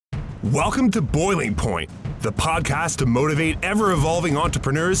Welcome to Boiling Point, the podcast to motivate ever-evolving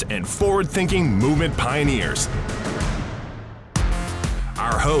entrepreneurs and forward-thinking movement pioneers.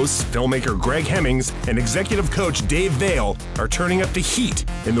 Our hosts, filmmaker Greg Hemmings and executive coach Dave Doyle, are turning up the heat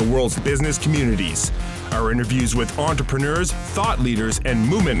in the world's business communities. Our interviews with entrepreneurs, thought leaders, and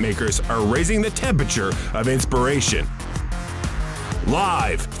movement makers are raising the temperature of inspiration.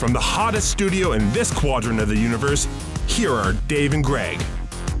 Live from the hottest studio in this quadrant of the universe, here are Dave and Greg.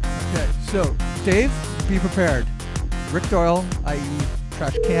 Okay, so Dave, be prepared. Rick Doyle, i.e.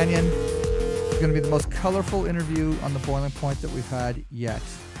 Trash Canyon, is going to be the most colorful interview on the Boiling Point that we've had yet.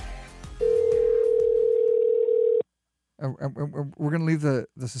 We're going to leave the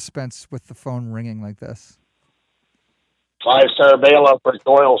suspense with the phone ringing like this. 5-star bailiff, Rick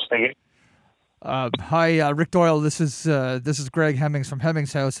Doyle speaking. Hi, Rick Doyle. This is Greg Hemmings from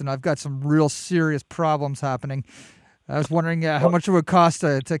Hemmings House, and I've got some real serious problems happening. I was wondering how much it would cost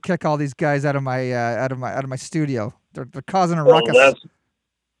to kick all these guys out of my studio. They're causing a ruckus.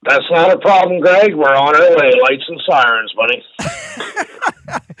 That's not a problem, Greg. We're on our way. Lights and sirens, buddy.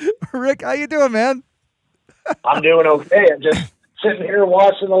 Rick, how you doing, man? I'm doing okay. I'm just sitting here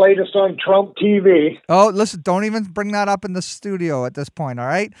watching the latest on Trump TV. Oh, listen, don't even bring that up in the studio at this point, all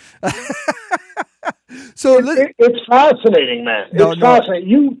right? So it's fascinating, man. It's fascinating.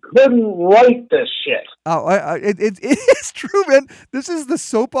 You couldn't write this shit. Oh, it's true, man. This is the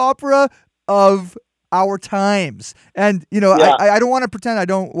soap opera of our times. And, yeah. I don't want to pretend I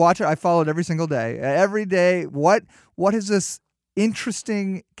don't watch it. I follow it every single day. Every day, what is this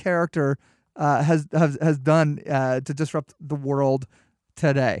interesting character has done to disrupt the world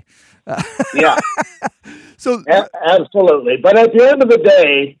today? Yeah. So absolutely. But at the end of the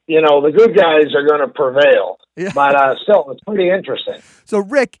day, the good guys are going to prevail. Yeah. But still, it's pretty interesting. So,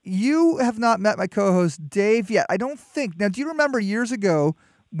 Rick, you have not met my co-host Dave yet. I don't think. Now, do you remember years ago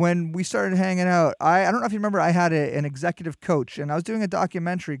when we started hanging out? I don't know if you remember, I had an executive coach, and I was doing a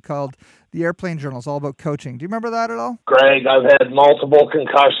documentary called The Airplane Journal. It's all about coaching. Do you remember that at all? Greg, I've had multiple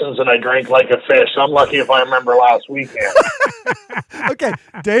concussions, and I drank like a fish. I'm lucky if I remember last weekend. Okay,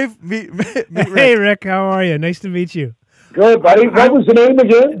 Dave, meet Rick. Hey, Rick, how are you? Nice to meet you. Good, buddy. What was the name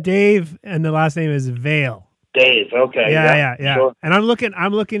again? Dave, and the last name is Vale. Dave, okay. Yeah. Sure. And I'm looking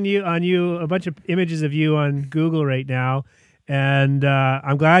on you a bunch of images of you on Google right now. And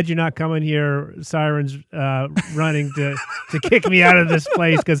I'm glad you're not coming here, sirens running to kick me out of this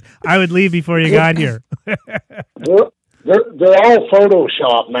place, because I would leave before you got here. They're all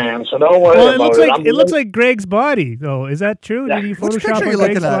Photoshop, man, so don't worry about it. It looks like Greg's body, though. Is that true? Yeah. Did you Photoshop on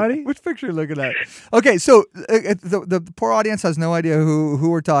Greg's body? Which picture are you looking at? Okay, so the poor audience has no idea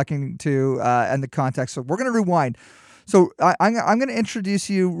who we're talking to and the context, so we're going to rewind. So I'm going to introduce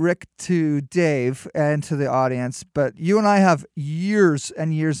you, Rick, to Dave and to the audience, but you and I have years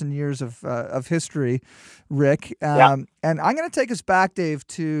and years and years of history, Rick. And I'm going to take us back, Dave,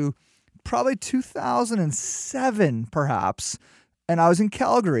 to probably 2007, perhaps. And I was in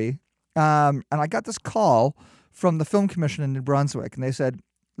Calgary, and I got this call from the Film Commission in New Brunswick, and they said,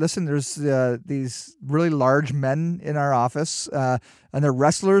 listen, there's these really large men in our office, and they're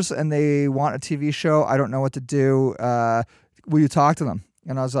wrestlers, and they want a TV show. I don't know what to do. Will you talk to them?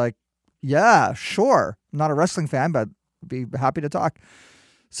 And I was like, yeah, sure. I'm not a wrestling fan, but I'd be happy to talk.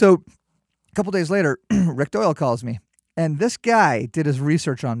 So a couple days later, Rick Doyle calls me. And this guy did his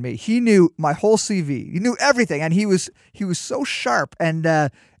research on me. He knew my whole CV. He knew everything, and he was so sharp and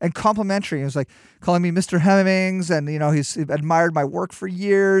complimentary. He was like calling me Mr. Hemmings, and he's admired my work for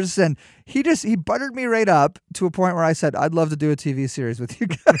years. And he buttered me right up to a point where I said, "I'd love to do a TV series with you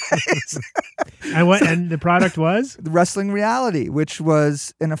guys." And the product was The Wrestling Reality, which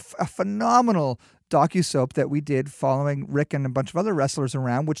was a phenomenal docusoap that we did following Rick and a bunch of other wrestlers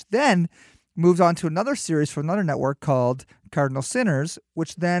around, which then moved on to another series from another network called Cardinal Sinners,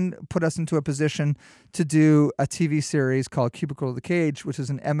 which then put us into a position to do a TV series called Cubicle of the Cage, which is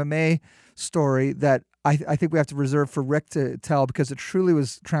an MMA story that I think we have to reserve for Rick to tell, because it truly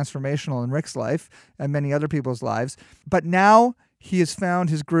was transformational in Rick's life and many other people's lives. But now he has found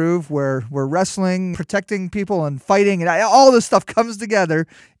his groove where we're wrestling, protecting people, and fighting, and all this stuff comes together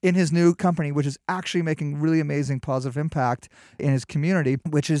in his new company, which is actually making really amazing positive impact in his community,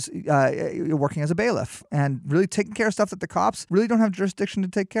 which is working as a bailiff and really taking care of stuff that the cops really don't have jurisdiction to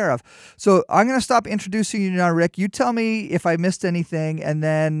take care of. So I'm going to stop introducing you now, Rick. You tell me if I missed anything, and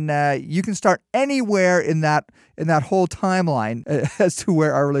then you can start anywhere in that whole timeline as to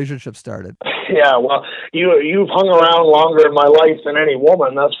where our relationship started. Yeah, well, you've hung around longer in my life than any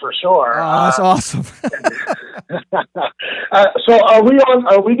woman, that's for sure. Oh, that's awesome. So are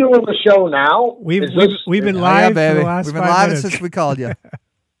we doing the show now? We've been live for the last We've been 5 live minutes. since we called you.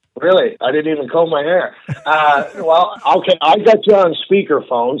 Really? I didn't even comb my hair. Well, okay, I got you on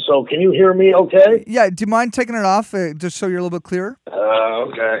speakerphone, so can you hear me okay? Yeah, do you mind taking it off just so you're a little bit clearer?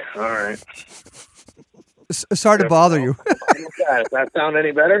 Okay, all right. Sorry to bother you. Okay, does that sound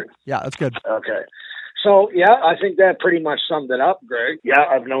any better? Yeah, that's good. Okay. So, yeah, I think that pretty much summed it up, Greg. Yeah,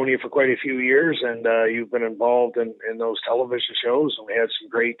 I've known you for quite a few years, and you've been involved in those television shows, and we had some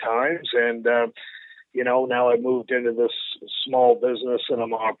great times. And, now I moved into this small business that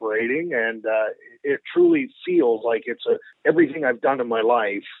I'm operating, and it truly feels like everything I've done in my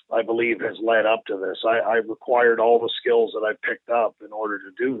life, I believe, has led up to this. I've required all the skills that I picked up in order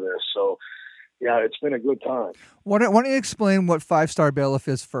to do this. So, yeah, it's been a good time. Why don't you explain what 5-Star Bailiff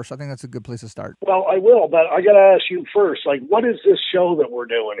is first? I think that's a good place to start. Well, I will, but I got to ask you first. Like, what is this show that we're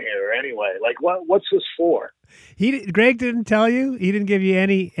doing here anyway? Like, what's this for? Greg didn't tell you? He didn't give you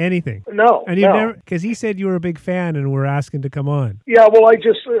anything? No. And you never, because he said you were a big fan and were asking to come on. Yeah, well,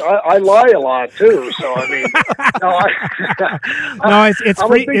 I lie a lot too. So I mean, it's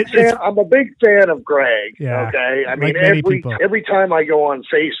free. I'm a big fan of Greg. Yeah, okay. I mean, like every time I go on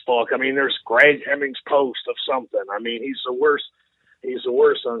Facebook, I mean, there's Greg Hemmings' post of something. I mean, he's the worst. He's the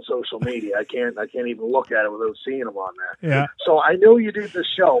worst on social media. I can't even look at it without seeing him on there. Yeah. So I know you do this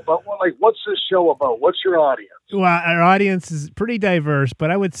show, but what's this show about? What's your audience? Well, our audience is pretty diverse, but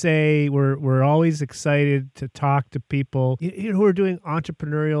I would say we're always excited to talk to people who are doing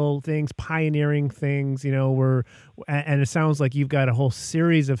entrepreneurial things, pioneering things. And it sounds like you've got a whole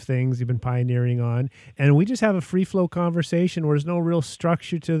series of things you've been pioneering on, and we just have a free flow conversation where there's no real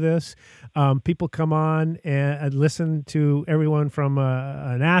structure to this. People come on and listen to everyone from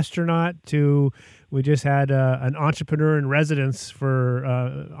an astronaut to. We just had an entrepreneur in residence for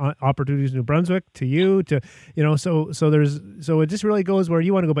Opportunities New Brunswick to you to so it just really goes where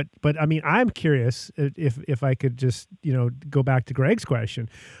you want to go. But I mean, I'm curious if I could just go back to Greg's question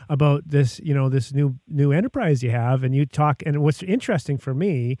about this this new enterprise you have, and you talk. And what's interesting for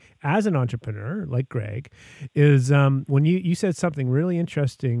me as an entrepreneur like Greg is when you said something really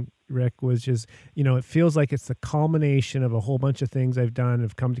interesting, Rick, was just, it feels like it's the culmination of a whole bunch of things I've done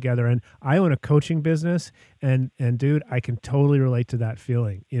have come together. And I own a coaching business, and dude, I can totally relate to that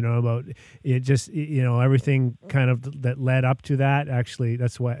feeling, about it just, everything kind of that led up to that. Actually,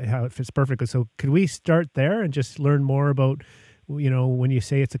 that's how it fits perfectly. So could we start there and just learn more about, when you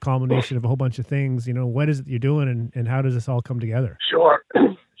say it's a culmination of a whole bunch of things, what is it you're doing and how does this all come together? Sure.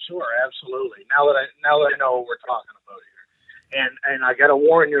 Sure. Absolutely. Now that I know what we're talking about here. And I got to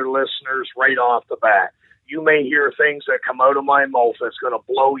warn your listeners right off the bat. You may hear things that come out of my mouth that's going to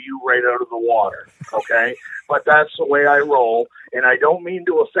blow you right out of the water, okay? But that's the way I roll, and I don't mean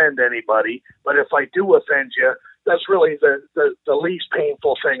to offend anybody, but if I do offend you, that's really the least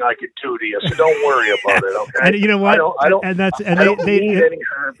painful thing I could do to you, so don't worry about it, okay? And you know what? I don't need any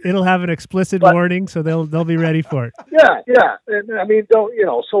harm. It'll have an explicit warning, so they'll be ready for it. Yeah. And I mean,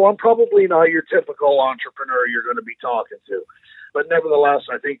 so I'm probably not your typical entrepreneur you're going to be talking to. But nevertheless,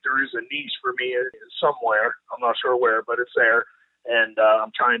 I think there is a niche for me somewhere. I'm not sure where, but it's there, and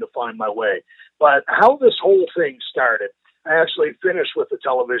I'm trying to find my way. But how this whole thing started, I actually finished with the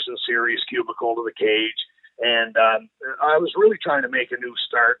television series Cubicle to the Cage, and I was really trying to make a new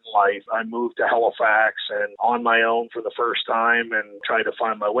start in life. I moved to Halifax and on my own for the first time and tried to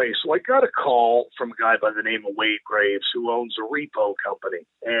find my way. So I got a call from a guy by the name of Wade Graves, who owns a repo company,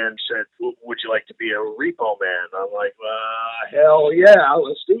 and said, would you like to be a repo man? I'm like, hell yeah,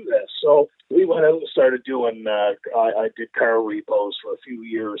 let's do this. So we went out and started doing, I did car repos for a few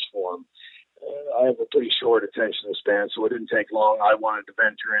years for him. I have a pretty short attention span, so it didn't take long. I wanted to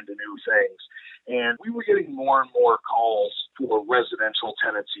venture into new things. And we were getting more and more calls for residential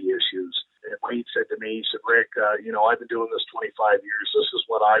tenancy issues. And Wade said to me, he said, Rick, I've been doing this 25 years. This is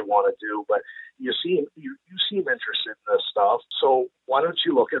what I want to do. But you seem interested in this stuff. So why don't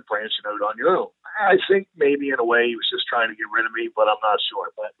you look at branching out on your own? I think maybe in a way he was just trying to get rid of me, but I'm not sure.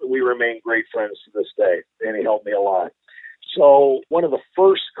 But we remain great friends to this day, and he helped me a lot. So one of the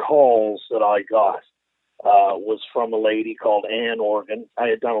first calls that I got was from a lady called Ann Organ. I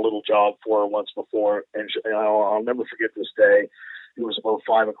had done a little job for her once before, and I'll never forget this day. It was about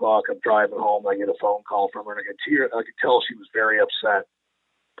 5 o'clock. I'm driving home. I get a phone call from her, and I could tell she was very upset.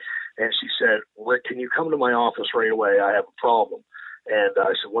 And she said, Rick, can you come to my office right away? I have a problem. And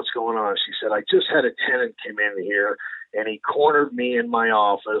I said, what's going on? She said, I just had a tenant come in here, and he cornered me in my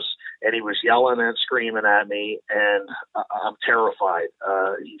office, and he was yelling and screaming at me, and I'm terrified.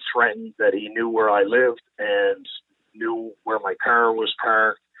 He threatened that he knew where I lived and knew where my car was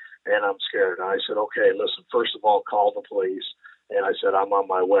parked, and I'm scared. And I said, okay, listen, first of all, call the police. And I said, I'm on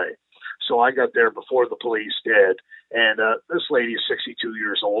my way. So I got there before the police did, And this lady is 62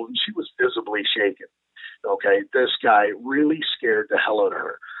 years old, and she was visibly shaken. Okay, this guy really scared the hell out of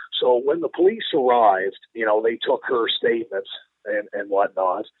her. So when the police arrived, they took her statements and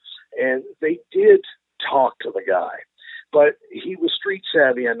whatnot, and they did talk to the guy. But he was street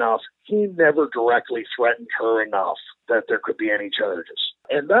savvy enough. He never directly threatened her enough that there could be any charges.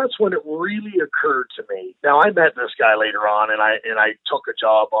 And that's when it really occurred to me. Now, I met this guy later on, and I took a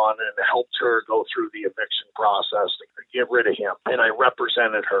job on and helped her go through the eviction process to get rid of him. And I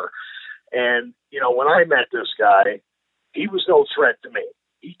represented her. And, when I met this guy, he was no threat to me.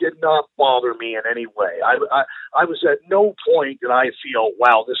 He did not bother me in any way. I was at no point did I feel,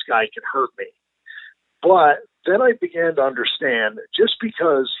 wow, this guy can hurt me. But then I began to understand just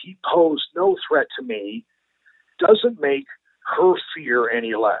because he posed no threat to me doesn't make her fear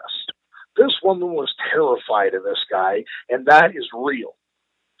any less. This woman was terrified of this guy, and that is real.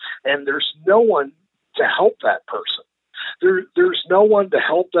 And there's no one to help that person. There's no one to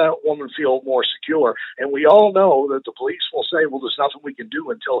help that woman feel more secure. And we all know that the police will say, well, there's nothing we can do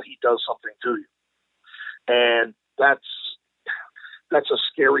until he does something to you. And that's a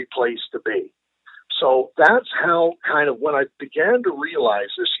scary place to be. So that's how kind of when I began to realize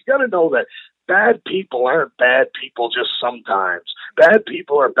this, you got to know that bad people aren't bad people just sometimes. Bad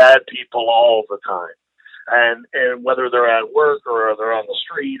people are bad people all the time. And whether they're at work or they're on the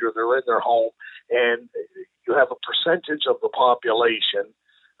street or they're in their home, and you have a percentage of the population,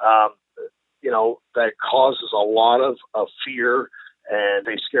 that causes a lot of fear, and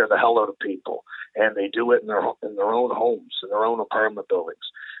they scare the hell out of people, and they do it in their own homes, in their own apartment buildings.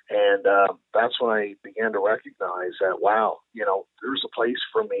 And that's when I began to recognize that, wow, there's a place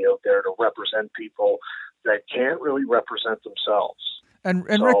for me out there to represent people that can't really represent themselves. And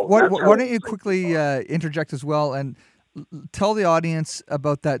so, Rick, why don't you quickly interject as well and tell the audience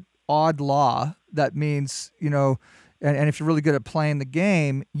about that odd law that means, and if you're really good at playing the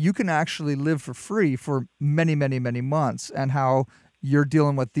game, you can actually live for free for many, many, many months, and how you're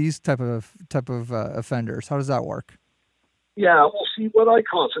dealing with these type of offenders. How does that work? Yeah, well, see, what I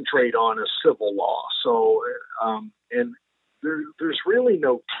concentrate on is civil law. So, and there's really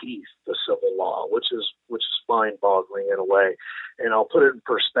no teeth to civil law, which is mind-boggling in a way. And I'll put it in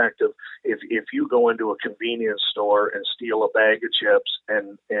perspective. If you go into a convenience store and steal a bag of chips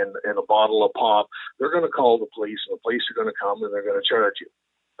and a bottle of pop, they're going to call the police, and the police are going to come and they're going to charge you.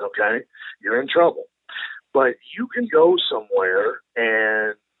 Okay, you're in trouble. But you can go somewhere,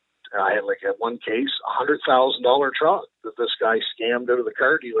 and I had at one case, $100,000 truck that this guy scammed out of the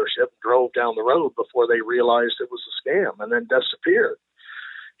car dealership and drove down the road before they realized it was a scam, and then disappeared.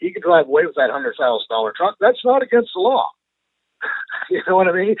 He could drive away with that $100,000 truck. That's not against the law. You know what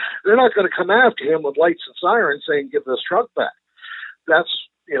I mean? They're not going to come after him with lights and sirens saying, give this truck back. That's,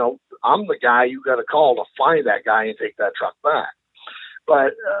 I'm the guy you got to call to find that guy and take that truck back.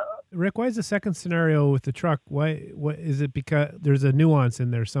 But Rick, why is the second scenario with the truck? What is it? Because there's a nuance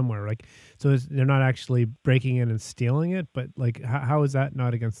in there somewhere. They're not actually breaking in and stealing it, but how is that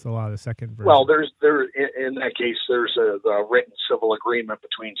not against the law? The second version. Well, in that case, there's a written civil agreement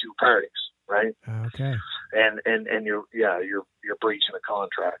between two parties, right? Okay. And you're breaching a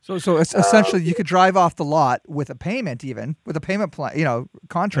contract. So essentially, you could drive off the lot with a payment plan,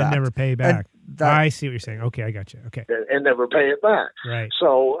 contract, and never pay back. I see what you're saying. Okay, I got you. Okay. And never pay it back. Right.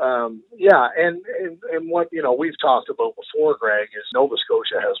 So, and what, we've talked about before, Greg, is Nova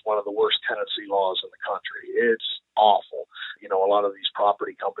Scotia has one of the worst tenancy laws in the country. It's awful. A lot of these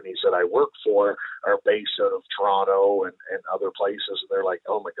property companies that I work for are based out of Toronto and other places. And they're like,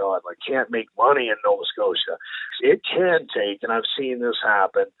 oh my God, can't make money in Nova Scotia. It can take, and I've seen this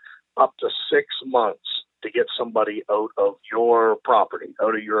happen, up to 6 months to get somebody out of your property,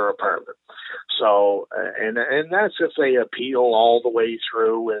 out of your apartment. So, and that's if they appeal all the way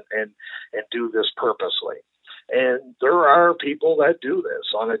through and do this purposely. And there are people that do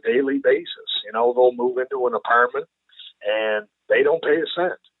this on a daily basis. They'll move into an apartment and they don't pay a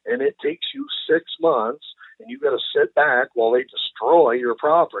cent. And it takes you 6 months, and you got to sit back while they destroy your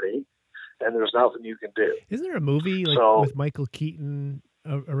property, and there's nothing you can do. Isn't there a movie with Michael Keaton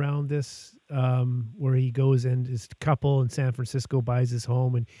around this where he goes in, his couple in San Francisco buys his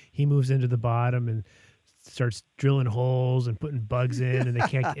home, and he moves into the bottom and starts drilling holes and putting bugs in, and they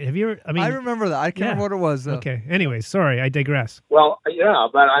can't. Have you ever? I remember that. I can't remember what it was, though. Okay. Anyways, sorry, I digress. Well, yeah,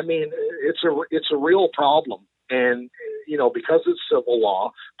 but it's a real problem, and because it's civil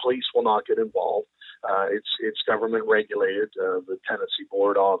law, police will not get involved. It's government regulated, the tenancy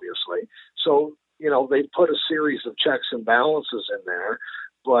board, obviously. So they put a series of checks and balances in there,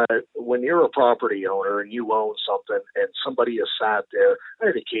 But when you're a property owner and you own something and somebody has sat there, I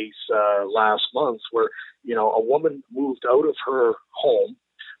had a case last month where, a woman moved out of her home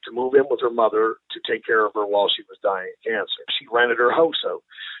to move in with her mother to take care of her while she was dying of cancer. She rented her house out.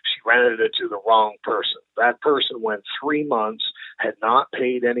 She rented it to the wrong person. That person went 3 months, had not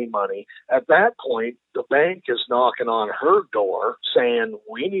paid any money. At that point, the bank is knocking on her door saying,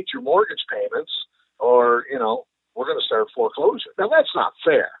 we need your mortgage payments, or, we're going to start foreclosure. Now, that's not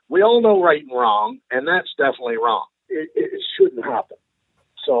fair. We all know right and wrong, and that's definitely wrong. It shouldn't happen.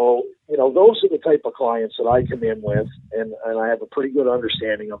 So, those are the type of clients that I come in with, and I have a pretty good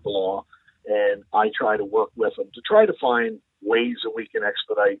understanding of the law, and I try to work with them to try to find ways that we can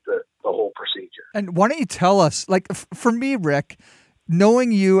expedite the whole procedure. And why don't you tell us, for me, Rick,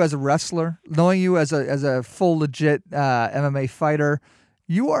 knowing you as a wrestler, knowing you as a full legit MMA fighter,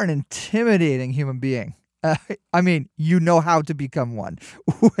 you are an intimidating human being. You know how to become one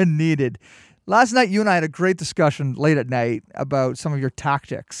when needed. Last night, you and I had a great discussion late at night about some of your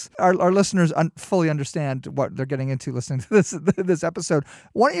tactics. Our listeners fully understand what they're getting into listening to this episode.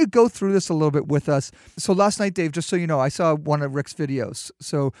 Why don't you go through this a little bit with us? So last night, Dave, just so you know, I saw one of Rick's videos.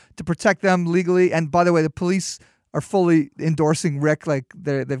 So to protect them legally, and by the way, the police are fully endorsing Rick. Like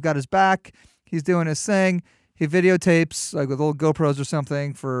they've got his back. He's doing his thing. He videotapes with old GoPros or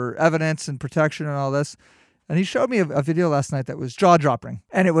something for evidence and protection and all this. And he showed me a video last night that was jaw-dropping.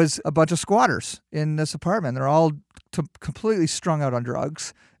 And it was a bunch of squatters in this apartment. They're all completely strung out on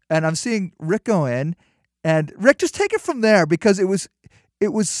drugs. And I'm seeing Rick go in. And Rick, just take it from there, because it was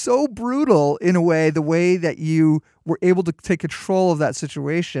so brutal in a way, the way that you were able to take control of that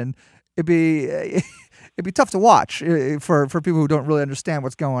situation. It'd be tough to watch for people who don't really understand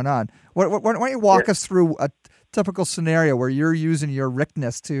what's going on. Why don't you walk us through a typical scenario where you're using your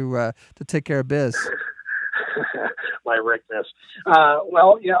Rickness to take care of biz? My Rickness.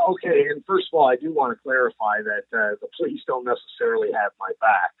 Okay. And first of all, I do want to clarify that the police don't necessarily have my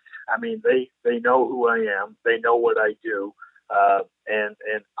back. I mean, they know who I am. They know what I do. And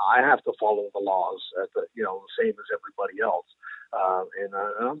I have to follow the laws the same as everybody else. And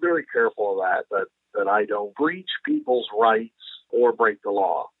I'm very careful of that I don't breach people's rights or break the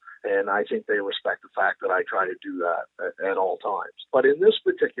law. And I think they respect the fact that I try to do that at all times. But in this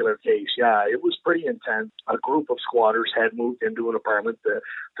particular case, it was pretty intense. A group of squatters had moved into an apartment.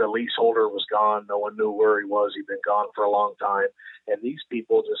 The leaseholder was gone. No one knew where he was. He'd been gone for a long time. And these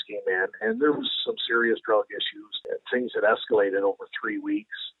people just came in, and there was some serious drug issues. Things had escalated over 3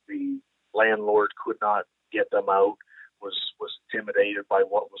 weeks. The landlord could not get them out, was intimidated by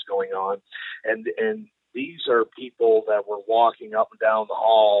what was going on. And these are people that were walking up and down the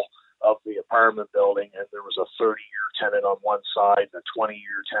hall of the apartment building, and there was a 30-year tenant on one side and a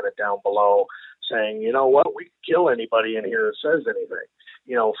 20-year tenant down below saying, you know what, we can kill anybody in here that says anything,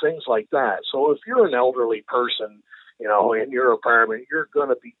 things like that. So if you're an elderly person, in your apartment, you're going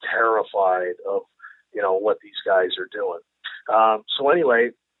to be terrified of, what these guys are doing. So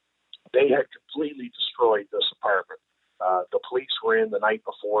anyway, they had completely destroyed this apartment. The police were in the night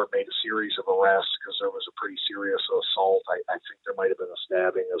before, made a series of arrests because there was a pretty serious assault. I think there might have been a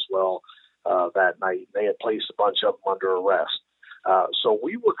stabbing as well that night. They had placed a bunch of them under arrest. So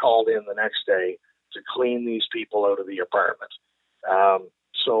we were called in the next day to clean these people out of the apartment.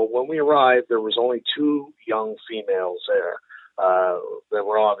 So when we arrived, there was only 2 young females there that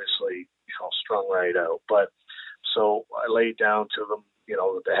were obviously strung right out. But so I laid down to them,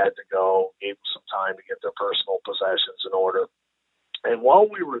 that they had to go, gave them some time to get their personal possessions in order. And while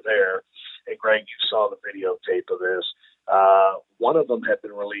we were there, and Greg, you saw the videotape of this, one of them had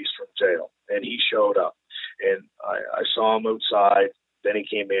been released from jail, and he showed up. And I saw him outside. Then he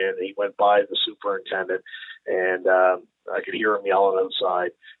came in, and he went by the superintendent, and I could hear him yelling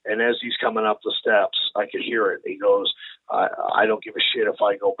outside. And as he's coming up the steps, I could hear it. He goes, I don't give a shit if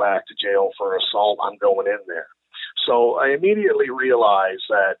I go back to jail for assault. I'm going in there. So I immediately realized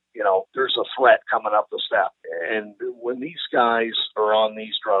that, there's a threat coming up the step. And when these guys are on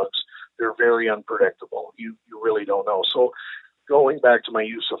these drugs, they're very unpredictable. You really don't know. So going back to my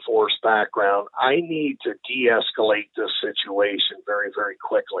use of force background, I need to de-escalate this situation very, very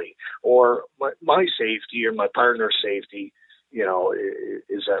quickly, or my safety or my partner's safety,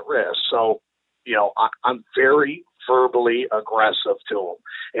 is at risk. So, I'm very verbally aggressive to him.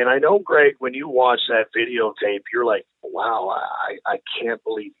 And I know, Greg, when you watch that videotape, you're like, wow, I can't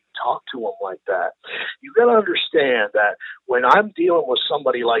believe you talk to him like that. You got to understand that when I'm dealing with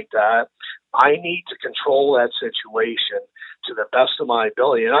somebody like that, I need to control that situation to the best of my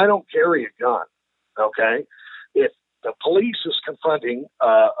ability. And I don't carry a gun, okay? If the police is confronting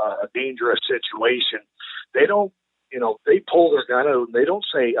a dangerous situation, they don't they pull their gun out and they don't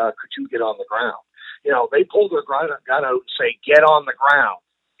say, could you get on the ground? They pull their gun out and say, get on the ground.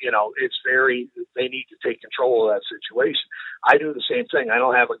 They need to take control of that situation. I do the same thing. I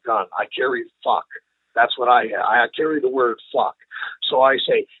don't have a gun. I carry fuck. That's what I carry the word fuck. So I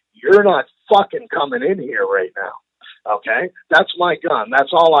say, you're not fucking coming in here right now. Okay? That's my gun.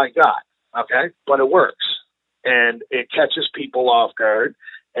 That's all I got. Okay? But it works. And it catches people off guard.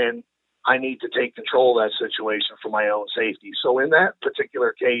 And I need to take control of that situation for my own safety. So in that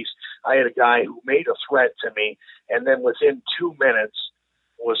particular case, I had a guy who made a threat to me, and then within 2 minutes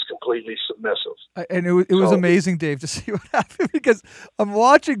was completely submissive. And it was amazing, Dave, to see what happened, because I'm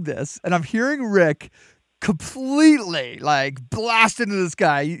watching this and I'm hearing Rick completely like blast into this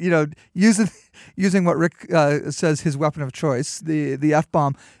guy, using what Rick says his weapon of choice, the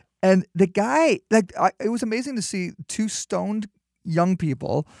F-bomb. And the guy, it was amazing to see two stoned young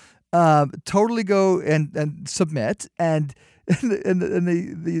people totally go and submit, and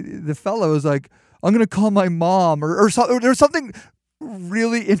the fellow is like, I'm gonna call my mom, or there's something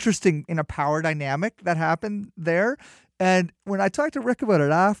really interesting in a power dynamic that happened there. And when I talked to Rick about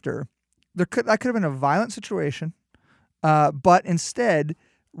it after, that could have been a violent situation, but instead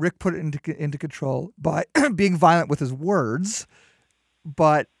Rick put it into control by being violent with his words,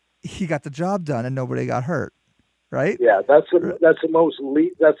 but he got the job done and nobody got hurt. Right? Yeah, that's the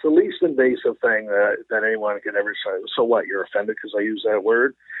least invasive thing that anyone can ever say. So what? You're offended because I use that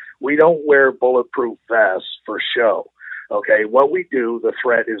word? We don't wear bulletproof vests for show. Okay, what we do, the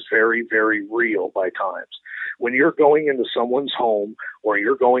threat is very, very real by times. When you're going into someone's home or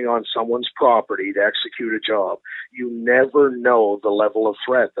you're going on someone's property to execute a job, you never know the level of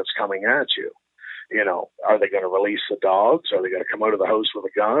threat that's coming at you. Are they going to release the dogs? Are they going to come out of the house with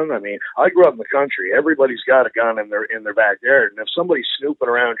a gun? I mean, I grew up in the country. Everybody's got a gun in their backyard. And if somebody's snooping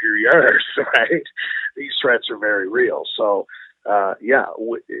around your yard, right, these threats are very real. So,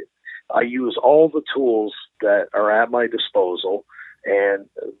 I use all the tools that are at my disposal, and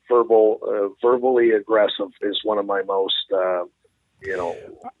verbally aggressive is one of my most,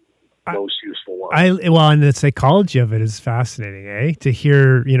 most useful ones. And the psychology of it is fascinating, to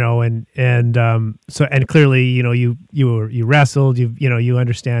hear, and clearly, you wrestled, you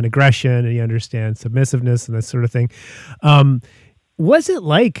understand aggression and you understand submissiveness and that sort of thing. Was it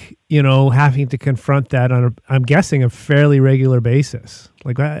like, having to confront that on I'm guessing a fairly regular basis,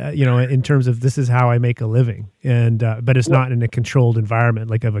 like, in terms of this is how I make a living, and but it's not in a controlled environment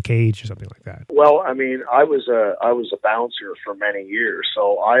like of a cage or something like that? Well, I mean, I was a bouncer for many years,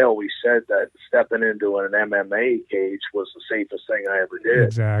 so I always said that stepping into an MMA cage was the safest thing I ever did.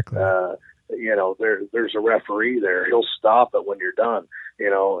 Exactly. There's a referee there. He'll stop it when you're done.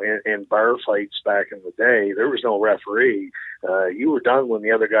 In bar fights back in the day, there was no referee. You were done when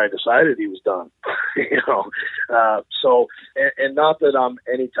the other guy decided he was done. So not that I'm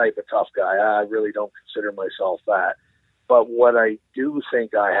any type of tough guy. I really don't consider myself that. But what I do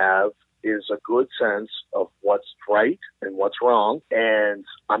think I have is a good sense of what's right and what's wrong, and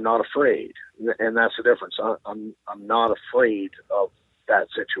I'm not afraid. And that's the difference. I'm not afraid of that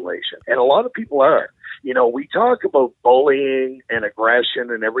situation. And a lot of people are. We talk about bullying and aggression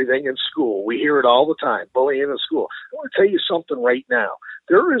and everything in school. We hear it all the time, bullying in school. I want to tell you something right now.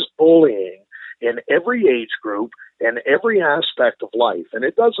 There is bullying in every age group and every aspect of life. And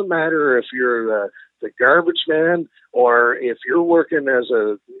it doesn't matter if you're the garbage man or if you're working as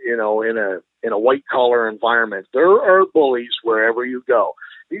in a white collar environment. There are bullies wherever you go.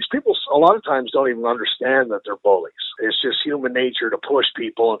 These people a lot of times don't even understand that they're bullies. It's just human nature to push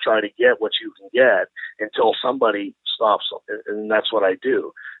people and try to get what you can get until somebody stops them. And that's what I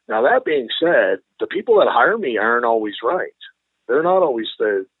do. Now, that being said, the people that hire me aren't always right. They're not always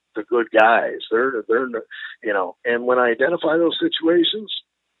the good guys. They're and when I identify those situations,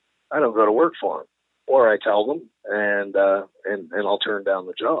 I don't go to work for them, or I tell them, and I'll turn down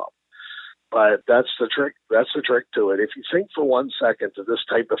the job. But that's the trick. That's the trick to it. If you think for 1 second that this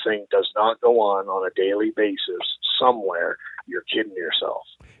type of thing does not go on a daily basis somewhere, you're kidding yourself.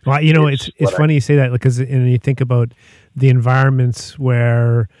 Well, it's funny you say that, because you think about the environments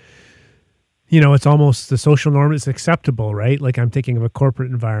where, it's almost the social norm is acceptable, right? Like, I'm thinking of a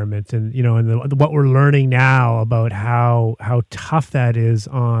corporate environment, and what we're learning now about how tough that is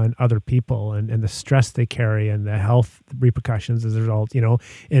on other people, and the stress they carry and the health repercussions as a result.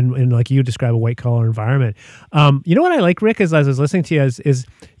 And like you describe, a white collar environment. What I like, Rick, is as I was listening to you, is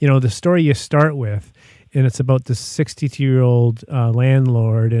the story you start with. And it's about the 62-year-old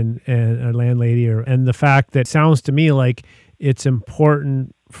landlord and a landlady, and the fact that sounds to me like it's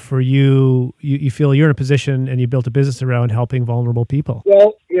important for you, you feel you're in a position and you built a business around helping vulnerable people.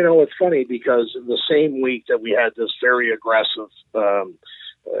 Well, it's funny because in the same week that we had this very aggressive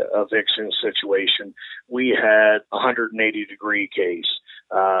eviction situation, we had a 180-degree case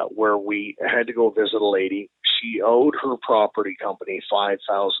where we had to go visit a lady. She owed her property company $5,000.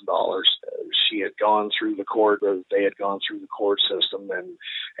 She had gone through the court. They had gone through the court system,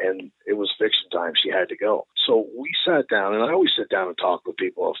 and it was eviction time. She had to go. So we sat down, and I always sit down and talk with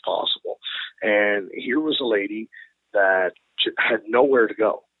people if possible. And here was a lady that had nowhere to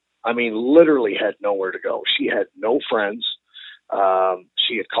go. I mean, literally had nowhere to go. She had no friends.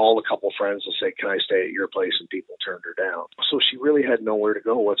 She had called a couple friends and said, "Can I stay at your place?" And people turned her down. So she really had nowhere to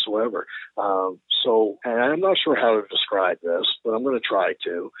go whatsoever. And I'm not sure how to describe this, but I'm going to try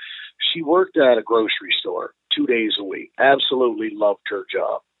to. She worked at a grocery store 2 days a week. Absolutely loved her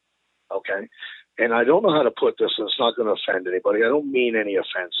job. Okay. And I don't know how to put this, and it's not going to offend anybody. I don't mean any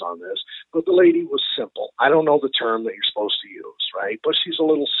offense on this, but the lady was simple. I don't know the term that you're supposed to use, right? But she's a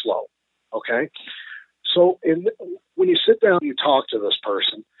little slow. Okay. So when you sit down and you talk to this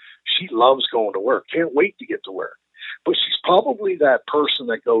person, she loves going to work, can't wait to get to work. But she's probably that person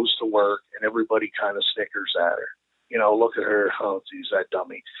that goes to work and everybody kind of snickers at her. Look at her, oh, geez, that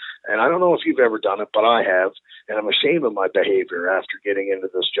dummy. And I don't know if you've ever done it, but I have. And I'm ashamed of my behavior after getting into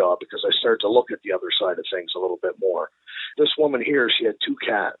this job because I started to look at the other side of things a little bit more. This woman here, she had 2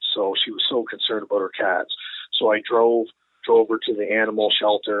 cats, so she was so concerned about her cats. So I drove her to the animal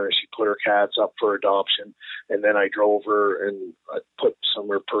shelter, and she put her cats up for adoption. And then I drove her and I put some of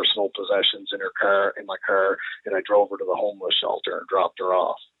her personal possessions in my car, and I drove her to the homeless shelter and dropped her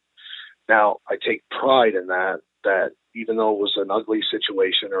off. Now, I take pride in that even though it was an ugly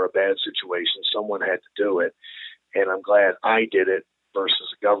situation or a bad situation, someone had to do it. And I'm glad I did it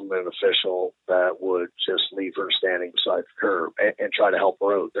versus a government official that would just leave her standing beside the curb and try to help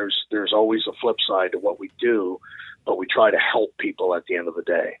her out. There's always a flip side to what we do, but we try to help people at the end of the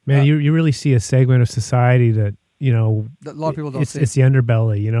day. Man, you really see a segment of society that, that a lot of people don't see. It's the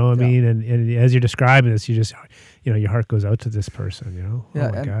underbelly, I mean? And as you're describing this, you just, your heart goes out to this person, Yeah,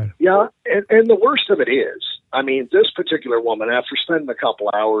 oh my God. Yeah, and the worst of it is, I mean, this particular woman, after spending a couple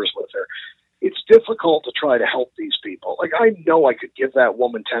hours with her, it's difficult to try to help these people. Like, I know I could give that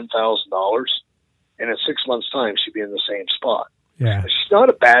woman $10,000, and in 6 months' time, she'd be in the same spot. Yeah. She's not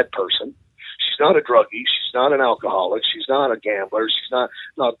a bad person. She's not a druggie. She's not an alcoholic. She's not a gambler. She's not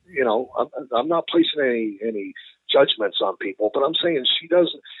I'm not placing any judgments on people, but I'm saying she's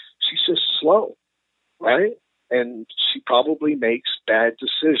just slow, right? And she probably makes bad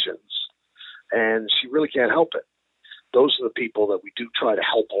decisions, and she really can't help it. Those are the people that we do try to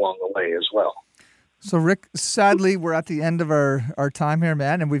help along the way as well. So, Rick, sadly, we're at the end of our time here,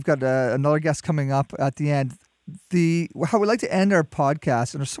 man, and we've got another guest coming up at the end. How we like to end our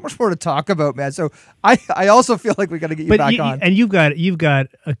podcast, and there's so much more to talk about, man. So I also feel like we got to get you back on. And you've got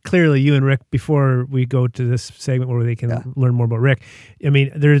clearly, you and Rick, before we go to this segment where they can learn more about Rick. I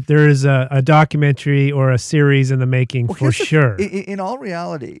mean, there is a documentary or a series in the making for sure. In all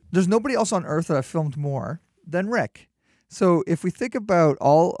reality, there's nobody else on earth that I've filmed more than Rick. So if we think about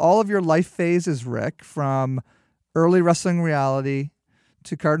all of your life phases, Rick, from early wrestling reality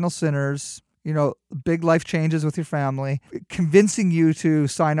to Cardinal Sinners, big life changes with your family, convincing you to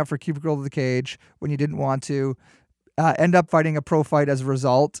sign up for Cubicle of the Cage when you didn't want to, end up fighting a pro fight as a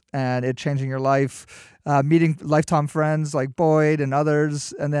result and it changing your life, meeting lifetime friends like Boyd and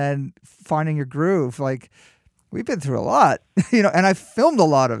others, and then finding your groove. Like, we've been through a lot, and I filmed a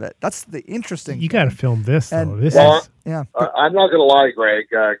lot of it. That's the interesting thing. You got to film this, though. And, this well, is... Yeah. I'm not going to lie, Greg.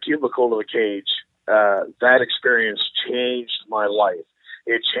 Cubicle of the Cage, that experience changed my life.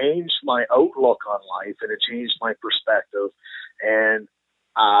 It changed my outlook on life, and it changed my perspective. And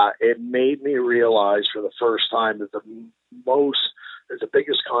it made me realize for the first time that the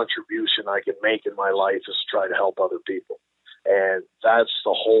biggest contribution I can make in my life is to try to help other people. And that's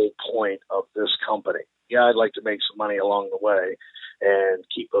the whole point of this company. Yeah, I'd like to make some money along the way and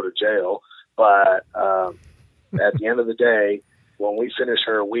keep out of jail. But at the end of the day, when we finish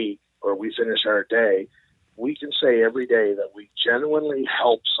our week or we finish our day, we can say every day that we genuinely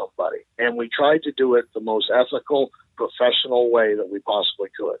help somebody. And we tried to do it the most ethical, professional way that we possibly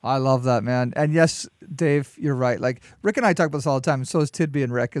could. I love that, man. And yes, Dave, you're right. Like, Rick and I talk about this all the time, and so is Tidby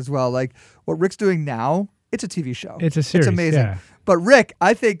and Rick as well. Like, what Rick's doing now, it's a TV show. It's a series. It's amazing. Yeah. But Rick,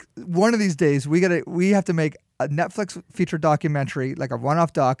 I think one of these days we have to make a Netflix feature documentary, like a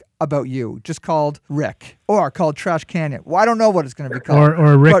one-off doc about you, just called Rick or called Trash Canyon. Well, I don't know what it's going to be called.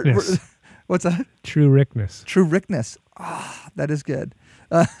 Or Rickness. What's that? True Rickness. True Rickness. Ah, that is good.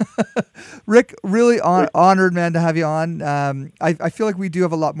 Rick, really honored, man, to have you on. I feel like we do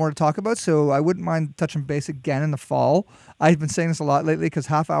have a lot more to talk about, so I wouldn't mind touching base again in the fall. I've been saying this a lot lately because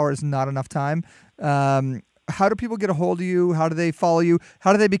half hour is not enough time. How do people get a hold of you? How do they follow you?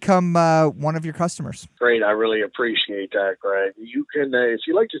 How do they become one of your customers? Great. I really appreciate that, Greg. You can, if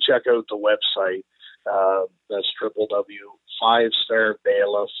you'd like to check out the website, that's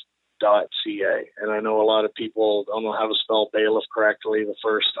www.5starbailiff.ca. And I know a lot of people don't know how to spell bailiff correctly the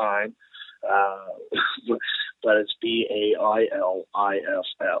first time, but it's Bailiff.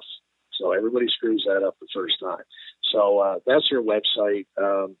 So everybody screws that up the first time. So that's your website.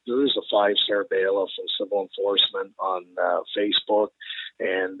 There is a 5-Star Bailiff and Civil Enforcement on Facebook.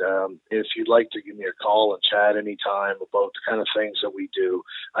 And if you'd like to give me a call and chat anytime about the kind of things that we do.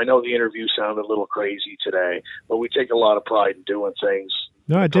 I know the interview sounded a little crazy today, but we take a lot of pride in doing things.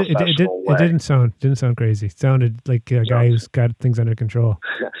 No, it didn't sound crazy. It sounded like a guy who's got things under control.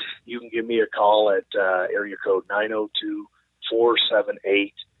 You can give me a call at area code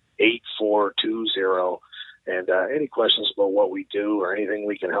 902-478-8420. And any questions about what we do or anything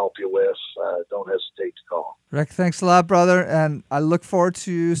we can help you with, don't hesitate to call. Rick, thanks a lot, brother. And I look forward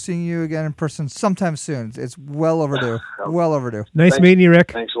to seeing you again in person sometime soon. It's well overdue. Well overdue. Nice meeting you,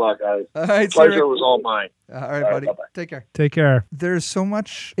 Rick. Thanks a lot, guys. All right, Pleasure was all mine. All right, buddy. Bye-bye. Take care. Take care. There's so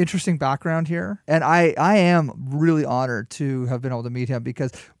much interesting background here. And I am really honored to have been able to meet him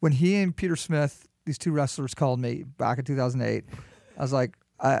because when he and Peter Smith, these two wrestlers, called me back in 2008, I was like,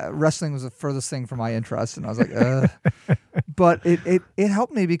 wrestling was the furthest thing from my interest, and I was like, but it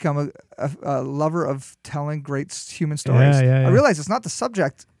helped me become a lover of telling great human stories. Yeah. I realized it's not the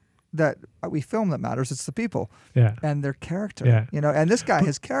subject that we film that matters; it's the people, and their character. Yeah. And this guy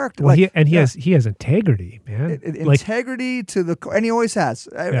has character. Well, he has integrity, man. Integrity to the core, and he always has.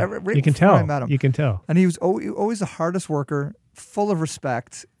 You can tell. You can tell. And he was always the hardest worker, full of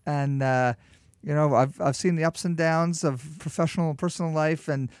respect, and. I've seen the ups and downs of professional and personal life,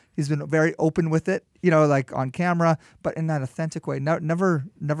 and he's been very open with it, like on camera, but in that authentic way. Never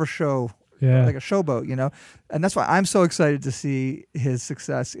show like a showboat, And that's why I'm so excited to see his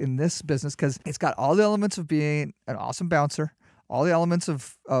success in this business because it's got all the elements of being an awesome bouncer, all the elements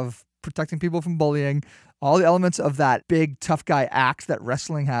of protecting people from bullying, all the elements of that big tough guy act that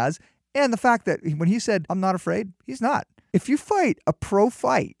wrestling has, and the fact that when he said, "I'm not afraid," he's not. If you fight a pro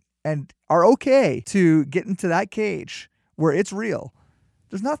fight and are okay to get into that cage where it's real,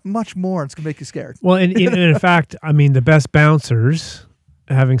 there's not much more it's going to make you scared. Well, and in fact, I mean, the best bouncers,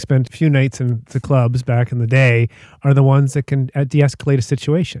 having spent a few nights in the clubs back in the day, are the ones that can de-escalate a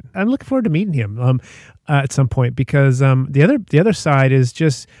situation. I'm looking forward to meeting him at some point because the other side is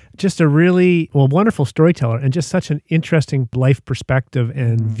just a really wonderful storyteller and just such an interesting life perspective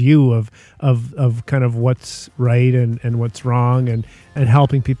and view of kind of what's right and what's wrong and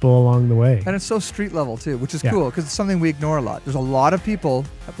helping people along the way. And it's so street level too, which is cool because it's something we ignore a lot. There's a lot of people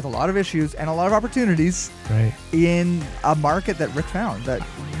with a lot of issues and a lot of opportunities in a market that Rick found that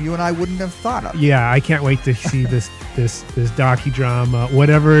you and I wouldn't have thought of. Yeah, I can't wait to see this docudrama,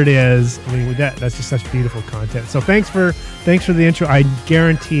 whatever it is. I mean, that's just such beautiful content. So thanks for the intro. I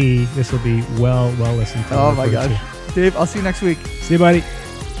guarantee this will be well listened to. Oh my gosh. Dave, I'll see you next week. See you, buddy.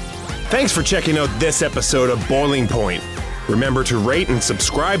 Thanks for checking out this episode of Boiling Point. Remember to rate and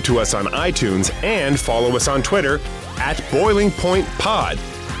subscribe to us on iTunes and follow us on Twitter at Boiling Point Pod.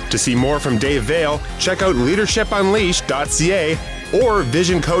 To see more from Dave Vale, check out leadershipunleashed.ca or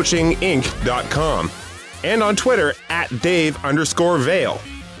visioncoachinginc.com. And on Twitter at Dave_Vale.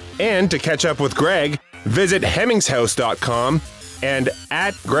 And to catch up with Greg, visit hemmingshouse.com and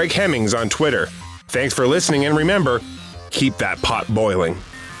at Greg Hemmings on Twitter. Thanks for listening, and remember, keep that pot boiling.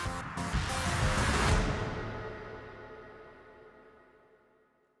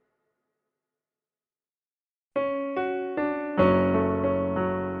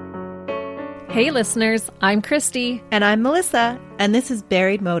 Hey listeners, I'm Christy. And I'm Melissa, and this is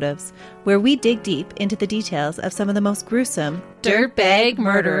Buried Motives, where we dig deep into the details of some of the most gruesome dirtbag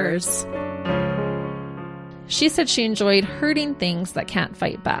murderers. She said she enjoyed hurting things that can't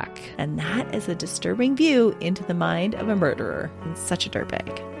fight back. And that is a disturbing view into the mind of a murderer and such a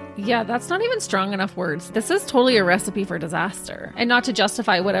dirtbag. Yeah, that's not even strong enough words. This is totally a recipe for disaster. And not to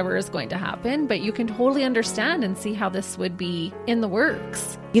justify whatever is going to happen, but you can totally understand and see how this would be in the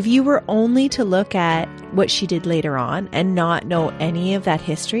works. If you were only to look at what she did later on and not know any of that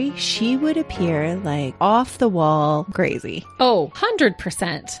history, she would appear like off the wall crazy. Oh,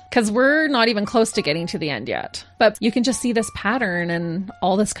 100%. Because we're not even close to getting to the end yet. But you can just see this pattern and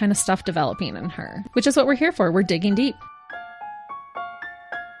all this kind of stuff developing in her, which is what we're here for. We're digging deep.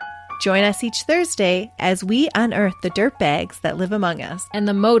 Join us each Thursday as we unearth the dirtbags that live among us. And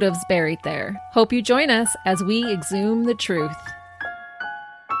the motives buried there. Hope you join us as we exhume the truth.